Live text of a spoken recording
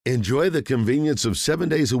Enjoy the convenience of 7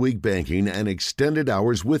 days a week banking and extended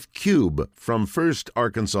hours with Cube from First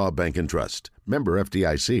Arkansas Bank and Trust. Member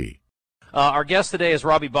FDIC. Our guest today is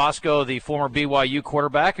Robbie Bosco, the former BYU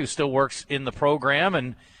quarterback who still works in the program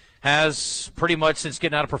and has pretty much since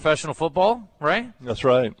getting out of professional football, right? That's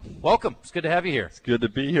right. Welcome. It's good to have you here. It's good to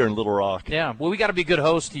be here in Little Rock. Yeah. Well, we got to be good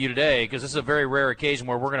hosts to you today because this is a very rare occasion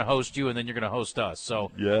where we're going to host you and then you're going to host us.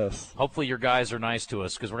 So yes, hopefully your guys are nice to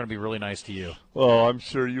us because we're going to be really nice to you. Well, I'm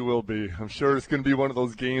sure you will be. I'm sure it's going to be one of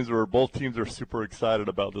those games where both teams are super excited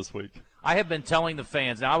about this week. I have been telling the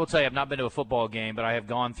fans, now I will tell you I've not been to a football game, but I have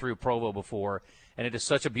gone through Provo before, and it is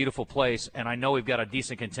such a beautiful place, and I know we've got a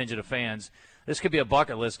decent contingent of fans. This could be a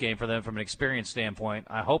bucket list game for them from an experience standpoint.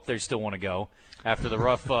 I hope they still want to go after the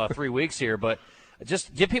rough 3 weeks here, but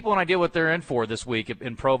just give people an idea what they're in for this week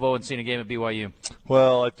in Provo and seeing a game at BYU.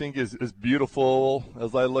 Well, I think it's beautiful.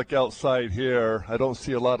 As I look outside here, I don't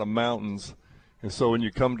see a lot of mountains. And so when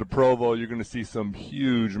you come to Provo, you're going to see some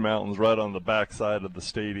huge mountains right on the backside of the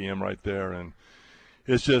stadium right there. And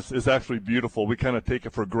it's actually beautiful. We kind of take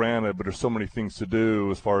it for granted, but there's so many things to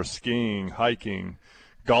do as far as skiing, hiking,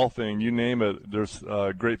 golfing, you name it. There's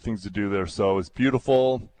great things to do there. So it's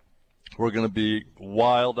beautiful. We're going to be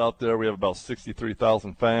wild out there. We have about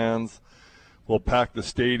 63,000 fans. We'll pack the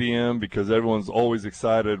stadium because everyone's always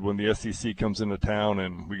excited when the SEC comes into town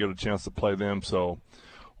and we get a chance to play them. So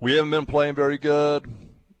we haven't been playing very good.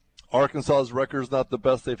 Arkansas's record is not the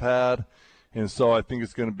best they've had, and so I think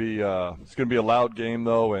it's going to be a loud game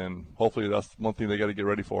though, and hopefully that's one thing they got to get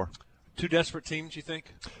ready for. Two desperate teams, you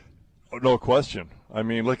think? No question. I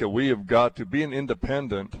mean, we have got to be an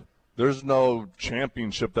independent. There's no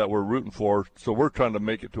championship that we're rooting for, so we're trying to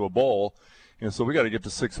make it to a bowl, and so we got to get to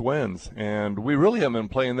 6 wins, and we really haven't been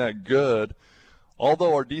playing that good.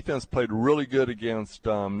 Although our defense played really good against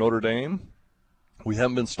Notre Dame. We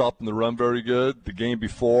haven't been stopping the run very good. The game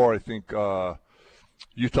before, I think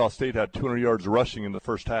Utah State had 200 yards rushing in the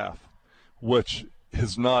first half, which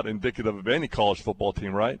is not indicative of any college football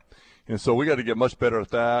team, right? And so we got to get much better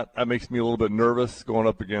at that. That makes me a little bit nervous going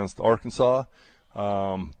up against Arkansas.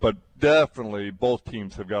 But definitely both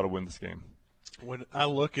teams have got to win this game. When I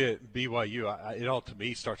look at BYU, it all to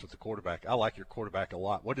me starts with the quarterback. I like your quarterback a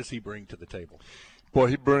lot. What does he bring to the table? Boy,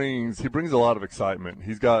 he brings a lot of excitement.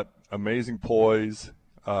 He's got amazing poise.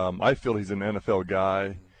 I feel he's an NFL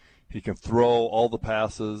guy. He can throw all the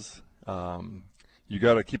passes. You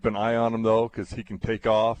got to keep an eye on him though, because he can take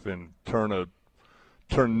off and turn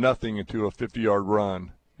nothing into a 50-yard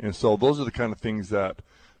run. And so those are the kind of things that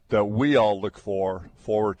we all look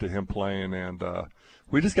forward to him playing. And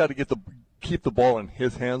we just got to keep the ball in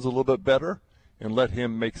his hands a little bit better and let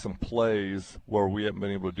him make some plays where we haven't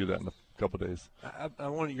been able to do that in a couple of days. I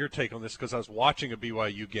wanted your take on this because I was watching a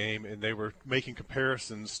BYU game and they were making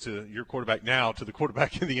comparisons to your quarterback now to the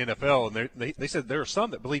quarterback in the NFL, and they said there are some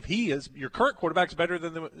that believe your current quarterback's better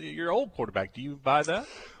than your old quarterback. Do you buy that?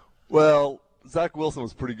 Well, Zach Wilson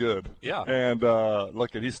was pretty good. Yeah. And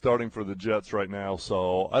he's starting for the Jets right now,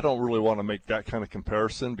 so I don't really want to make that kind of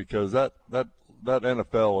comparison because that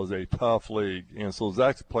NFL is a tough league, and so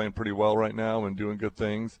Zach's playing pretty well right now and doing good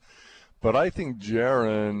things. But I think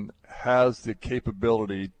Jaron has the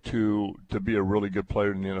capability to be a really good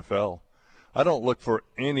player in the NFL. I don't look for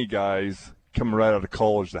any guys coming right out of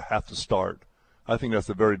college that have to start. I think that's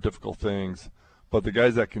a very difficult thing. But the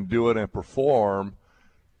guys that can do it and perform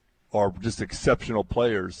are just exceptional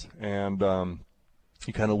players. And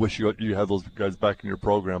you kind of wish you had those guys back in your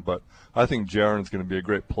program. But I think Jaron's going to be a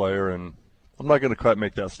great player, and I'm not going to quite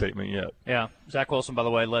make that statement yet. Yeah. Zach Wilson, by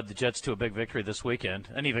the way, led the Jets to a big victory this weekend.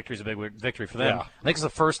 Any victory is a big victory for them. Yeah. I think it's the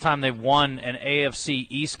first time they've won an AFC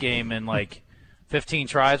East game in 15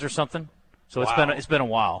 tries or something. So it's been a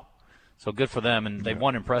while. So good for them, and they've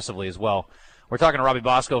won impressively as well. We're talking to Robbie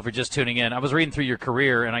Bosco if you're just tuning in. I was reading through your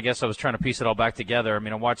career, and I guess I was trying to piece it all back together. I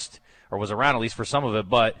mean, I watched or was around at least for some of it,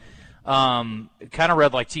 but it kind of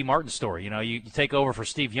read like T. Martin's story. You know, you take over for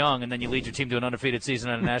Steve Young, and then you lead your team to an undefeated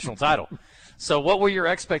season and a national title. So what were your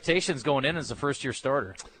expectations going in as a first-year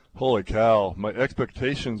starter? Holy cow. My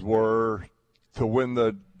expectations were to win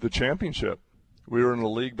the championship. We were in the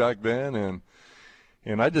league back then,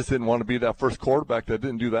 and I just didn't want to be that first quarterback that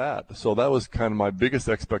didn't do that. So that was kind of my biggest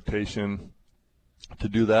expectation, to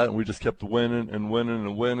do that, and we just kept winning and winning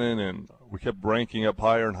and winning, and we kept ranking up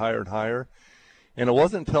higher and higher and higher. And it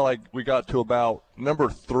wasn't until we got to about number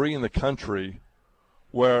 3 in the country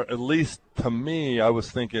where, at least to me, I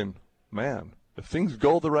was thinking, man, if things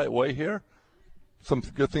go the right way here, some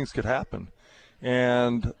good things could happen.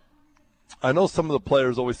 And I know some of the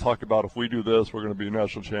players always talk about if we do this, we're going to be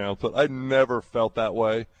national champs, but I never felt that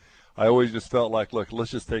way. I always just felt like, look, let's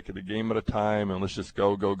just take it a game at a time and let's just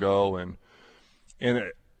go.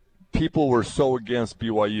 People were so against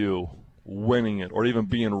BYU winning it or even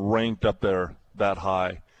being ranked up there that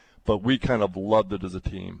high. But we kind of loved it as a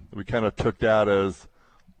team. We kind of took that as,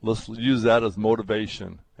 let's use that as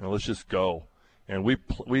motivation and let's just go. And we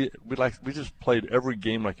just played every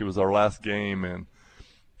game like it was our last game, and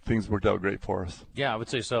things worked out great for us. Yeah, I would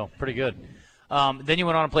say so. Pretty good. Then you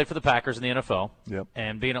went on and played for the Packers in the NFL. Yep.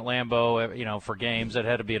 And being at Lambeau, for games, that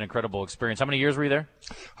had to be an incredible experience. How many years were you there?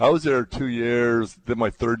 I was there 2 years. Then my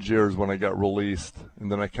third year is when I got released,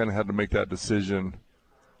 and then I kind of had to make that decision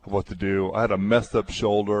of what to do. I had a messed up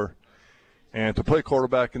shoulder, and to play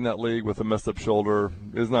quarterback in that league with a messed up shoulder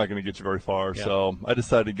is not going to get you very far. Yeah. So I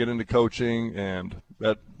decided to get into coaching, and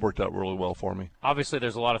that worked out really well for me. Obviously,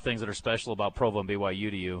 there's a lot of things that are special about Provo and BYU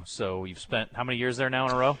to you. So you've spent how many years there now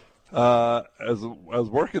in a row? As I was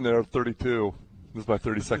working there, 32. This is my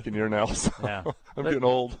 32nd year now, so Yeah. I'm getting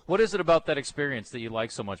old. What is it about that experience that you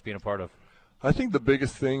like so much being a part of? I think the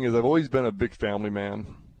biggest thing is I've always been a big family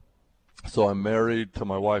man. So I'm married to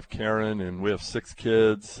my wife, Karen, and we have 6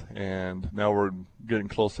 kids, and now we're getting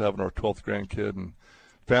close to having our 12th grandkid, and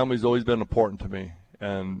family's always been important to me.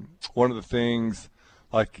 And one of the things,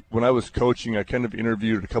 like when I was coaching, I kind of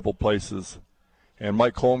interviewed a couple places, and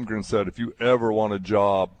Mike Holmgren said, if you ever want a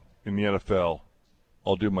job in the NFL,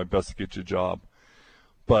 I'll do my best to get you a job.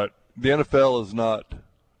 But the NFL is not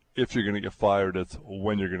if you're going to get fired, it's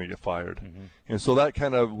when you're going to get fired. Mm-hmm. And so that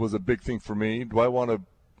kind of was a big thing for me. Do I want to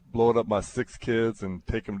blow it up my 6 kids and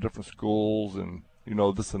take them to different schools and,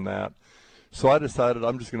 this and that? So I decided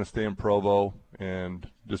I'm just going to stay in Provo and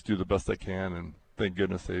just do the best I can, and thank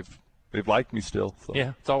goodness they've liked me still. So.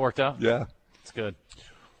 Yeah, it's all worked out. Yeah. It's good.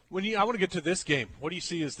 I want to get to this game. What do you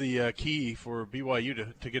see as the key for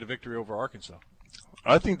BYU to get a victory over Arkansas?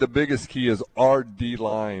 I think the biggest key is our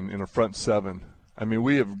D-line in a front 7. I mean,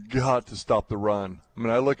 we have got to stop the run. I mean,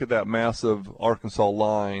 I look at that massive Arkansas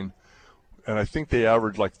line, and I think they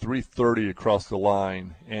average like 330 across the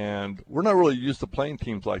line, and we're not really used to playing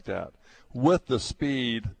teams like that with the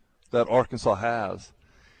speed that Arkansas has.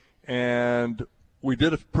 And we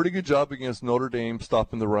did a pretty good job against Notre Dame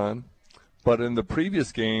stopping the run. But in the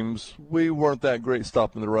previous games, we weren't that great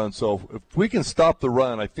stopping the run. So if we can stop the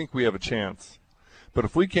run, I think we have a chance. But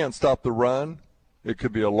if we can't stop the run, it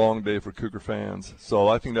could be a long day for Cougar fans. So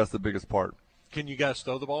I think that's the biggest part. Can you guys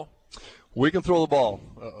throw the ball? We can throw the ball.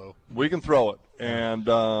 Uh-oh. We can throw it.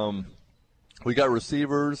 And we got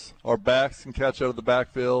receivers. Our backs can catch out of the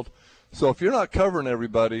backfield. So if you're not covering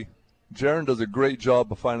everybody, Jaron does a great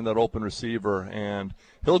job of finding that open receiver, and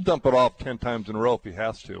he'll dump it off 10 times in a row if he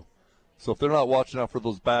has to. So if they're not watching out for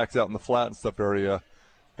those backs out in the flat and stuff area,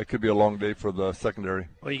 it could be a long day for the secondary.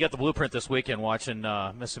 Well, you got the blueprint this weekend watching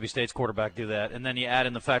Mississippi State's quarterback do that, and then you add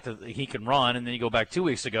in the fact that he can run, and then you go back 2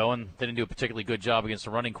 weeks ago, and they didn't do a particularly good job against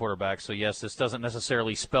the running quarterback. So, yes, this doesn't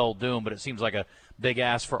necessarily spell doom, but it seems like a big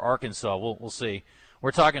ask for Arkansas. We'll see.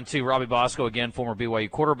 We're talking to Robbie Bosco again, former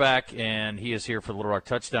BYU quarterback, and he is here for the Little Rock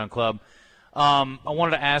Touchdown Club. I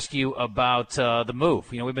wanted to ask you about the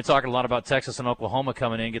move. We've been talking a lot about Texas and Oklahoma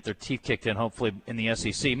coming in, get their teeth kicked in, hopefully, in the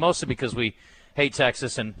SEC, mostly because we hate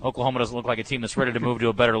Texas and Oklahoma doesn't look like a team that's ready to move to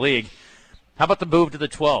a better league. How about the move to the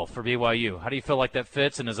 12 for BYU? How do you feel like that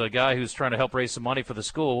fits? And as a guy who's trying to help raise some money for the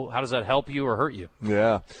school, how does that help you or hurt you?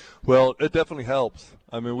 Yeah, well, it definitely helps.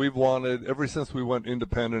 I mean, we've wanted, ever since we went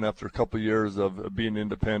independent after a couple of years of being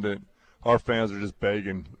independent, our fans are just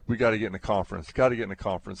begging, we got to get in a conference,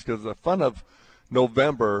 because the fun of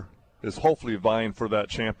November is hopefully vying for that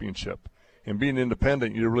championship. And being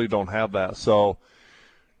independent, you really don't have that. So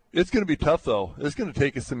it's going to be tough, though. It's going to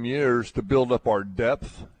take us some years to build up our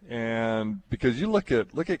depth. And because you look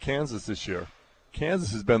at Kansas this year.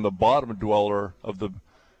 Kansas has been the bottom dweller of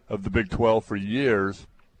the Big 12 for years.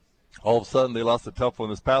 All of a sudden, they lost a tough one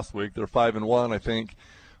this past week. They're 5-1, I think.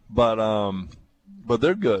 But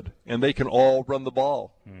they're good, and they can all run the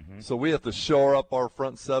ball. Mm-hmm. So we have to shore up our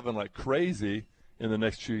front 7 like crazy in the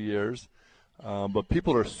next few years. But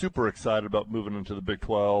people are super excited about moving into the Big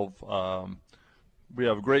 12. We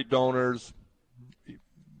have great donors. It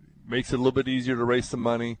makes it a little bit easier to raise some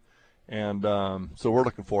money. And so we're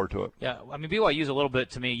looking forward to it. Yeah, I mean, BYU's a little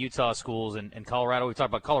bit, to me, Utah schools and Colorado. We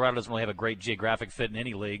talked about Colorado doesn't really have a great geographic fit in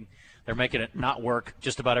any league. They're making it not work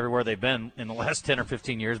just about everywhere they've been in the last 10 or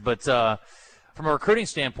 15 years. But from a recruiting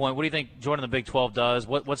standpoint, what do you think joining the Big 12 does?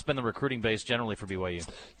 What's been the recruiting base generally for BYU?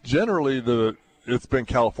 Generally, it's been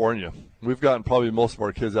California. We've gotten probably most of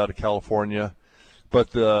our kids out of California.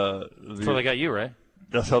 But that's where they got you, right?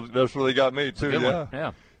 That's where they got me, too,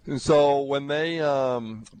 yeah. And so when they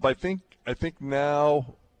I think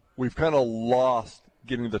now we've kind of lost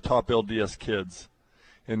getting the top LDS kids.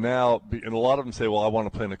 And now, and a lot of them say, well, I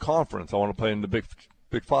want to play in the conference. I want to play in the Big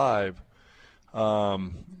Five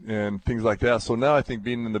and things like that. So now I think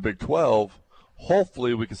being in the Big 12,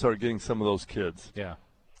 hopefully we can start getting some of those kids. Yeah.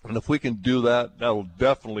 And if we can do that, that will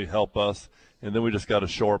definitely help us. And then we just got to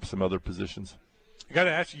shore up some other positions. I got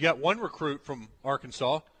to ask you, got one recruit from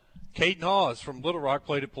Arkansas. Caden Hawes from Little Rock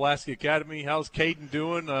played at Pulaski Academy. How's Caden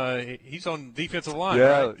doing? He's on defensive line,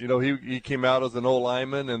 yeah, right? You know, he came out as an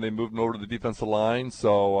O-lineman, and they moved him over to the defensive line.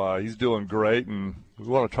 So he's doing great, and we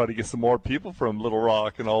want to try to get some more people from Little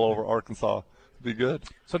Rock and all over Arkansas. It'd be good.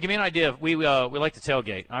 So give me an idea. We like to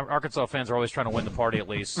tailgate. Arkansas fans are always trying to win the party at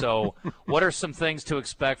least. So what are some things to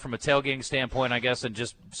expect from a tailgating standpoint, I guess, and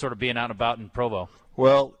just sort of being out and about in Provo?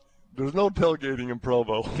 Well, there's no tailgating in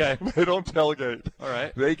Provo. Okay. They don't tailgate. All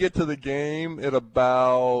right. They get to the game at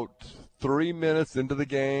about 3 minutes into the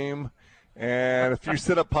game, and if you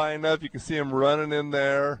sit up high enough, you can see them running in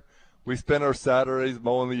there. We spend our Saturdays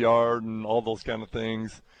mowing the yard and all those kind of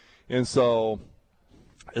things. And so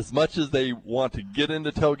as much as they want to get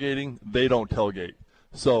into tailgating, they don't tailgate.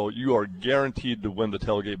 So you are guaranteed to win the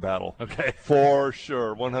tailgate battle. Okay. For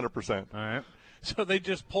sure, 100%. All right. So they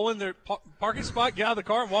just pull in their parking spot, get out of the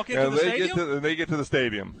car, and walk into the stadium? They get to the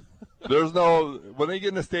stadium. There's no – when they get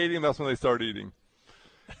in the stadium, that's when they start eating.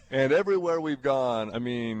 And everywhere we've gone, I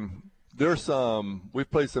mean, there's some – we've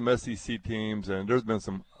played some SEC teams, and there's been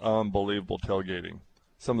some unbelievable tailgating.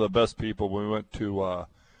 Some of the best people when we went to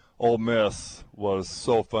Ole Miss was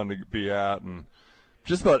so fun to be at. And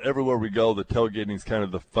just about everywhere we go, the tailgating is kind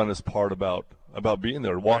of the funnest part about being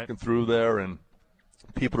there, walking through there, and –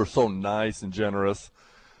 people are so nice and generous.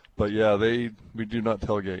 But, yeah, we do not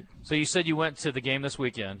tailgate. So you said you went to the game this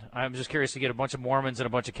weekend. I'm just curious to get a bunch of Mormons and a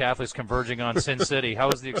bunch of Catholics converging on Sin City. How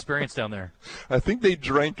was the experience down there? I think they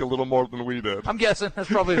drank a little more than we did. I'm guessing. That's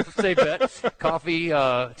probably a safe bet. Coffee,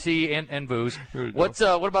 tea, and booze. What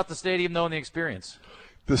about the stadium, though, and the experience?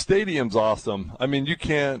 The stadium's awesome. I mean, you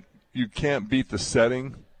can't beat the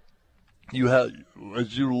setting. You have,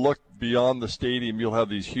 as you look beyond the stadium, you'll have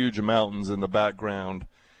these huge mountains in the background.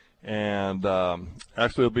 And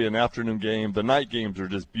actually, it'll be an afternoon game. The night games are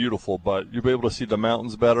just beautiful, but you'll be able to see the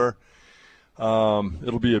mountains better.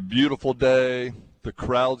 It'll be a beautiful day. The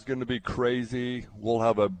crowd's going to be crazy. We'll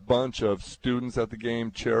have a bunch of students at the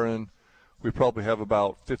game cheering. We probably have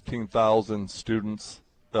about 15,000 students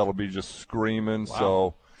that'll be just screaming. Wow.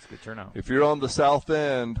 So that's a good turnout. If you're on the south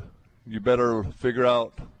end, you better figure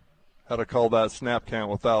out how to call that snap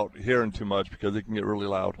count without hearing too much because it can get really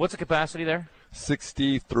loud. What's the capacity there?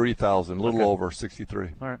 63,000, a little over 63.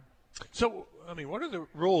 All right. So, I mean, what are the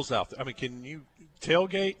rules out there? I mean, can you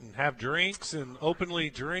tailgate and have drinks and openly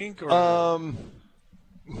drink? Or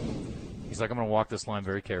He's like, I'm going to walk this line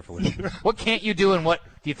very carefully. What can't you do and what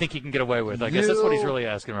do you think you can get away with? I guess that's what he's really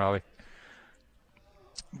asking, Robbie.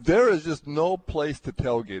 There is just no place to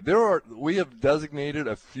tailgate. We have designated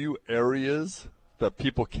a few areas that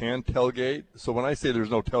people can tailgate. So when I say there's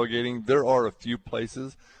no tailgating, there are a few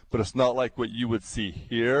places, but it's not like what you would see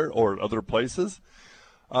here or other places.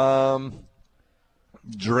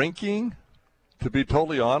 Drinking, to be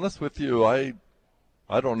totally honest with you, I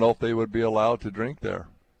don't know if they would be allowed to drink there.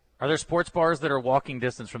 Are there sports bars that are walking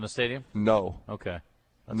distance from the stadium? No. Okay.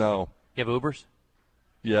 No. You have Ubers?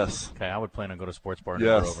 Yes. Okay, I would plan on going to a sports bar.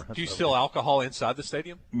 Yes. Over. Do you sell alcohol inside the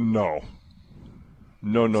stadium? No.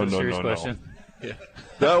 No. Serious question. Yeah.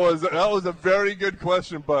 That was a very good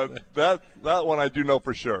question, but that one I do know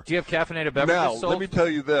for sure. Do you have caffeinated beverages Now, sold? let me tell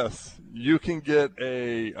you this. You can get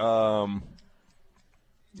a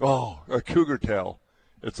cougar tail.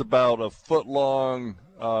 It's about a foot-long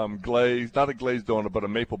glazed, not a glazed donut, but a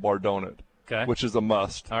maple bar donut, okay, which is a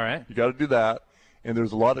must. All right. You got to do that. And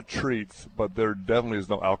there's a lot of treats, but there definitely is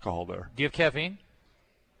no alcohol there. Do you have caffeine?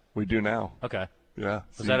 We do now. Okay. Yeah.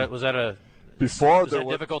 Was that a Before was there that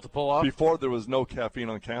was difficult to pull off? Before there was no caffeine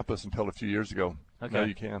on campus until a few years ago. Okay. Now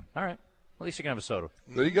you can. All right. Well, at least you can have a soda.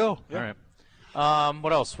 There you go. Yeah. All right.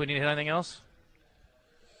 What else? We need to hit anything else?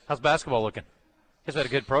 How's basketball looking? You guys had a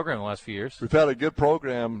good program the last few years. We've had a good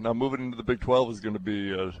program. Now moving into the Big 12 is going to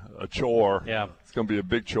be a chore. Yeah. It's going to be a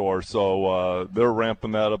big chore. So they're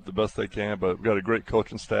ramping that up the best they can. But we've got a great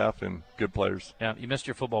coaching staff and good players. Yeah, you missed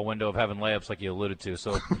your football window of having layups like you alluded to.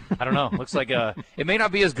 So, I don't know. Looks like it may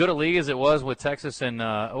not be as good a league as it was with Texas and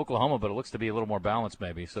Oklahoma, but it looks to be a little more balanced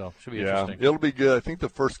maybe. So, should be interesting. It'll be good. I think the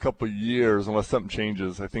first couple of years, unless something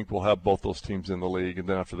changes, I think we'll have both those teams in the league. And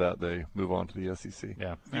then after that, they move on to the SEC.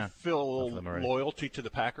 Yeah. Do you feel a little loyalty to the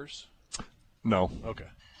Packers? No. Okay.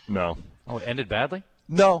 No. Oh, it ended badly?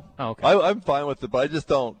 No. Oh, okay. I'm fine with it, but I just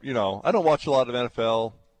don't, I don't watch a lot of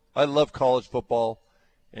NFL. I love college football,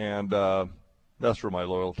 and that's where my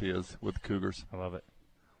loyalty is with the Cougars. I love it.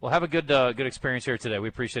 Well, have a good experience here today. We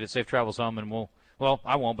appreciate it. Safe travels home, and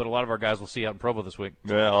I won't, but a lot of our guys will see you out in Provo this week.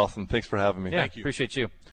 Yeah, awesome. Thanks for having me. Yeah, Thank you. Appreciate you.